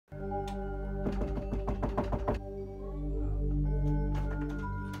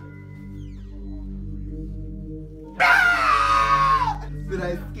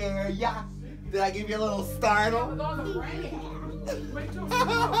Yeah. Did I give you a little startle? I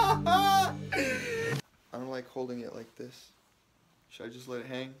don't like holding it like this. Should I just let it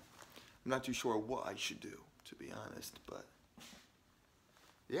hang? I'm not too sure what I should do, to be honest, but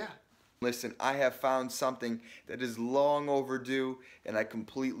yeah. Listen, I have found something that is long overdue, and I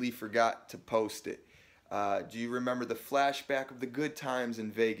completely forgot to post it. Do you remember the flashback of the good times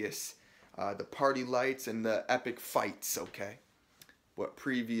in Vegas? The party lights and the epic fights, okay? What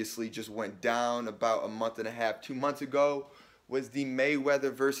previously just went down about a month and a half, 2 months ago, was the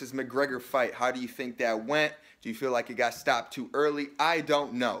Mayweather versus McGregor fight. How do you think that went? Do you feel like it got stopped too early? I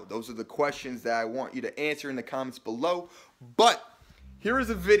don't know. Those are the questions that I want you to answer in the comments below. But here is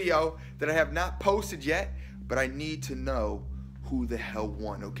a video that I have not posted yet, but I need to know who the hell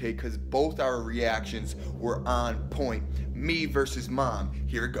won, okay? Because both our reactions were on point. Me versus mom.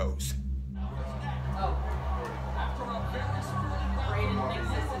 Here it goes.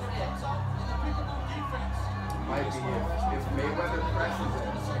 Might be if Mayweather presses it.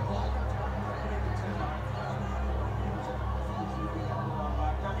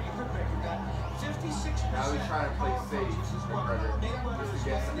 Now he's trying to play safe, McGregor, just to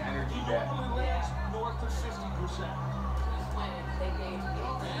get some energy back. North of 60%.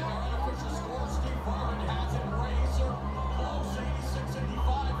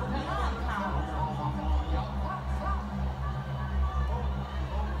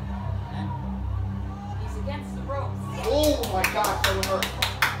 Oh my gosh, that would hurt.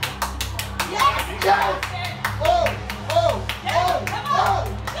 Yes! Yes!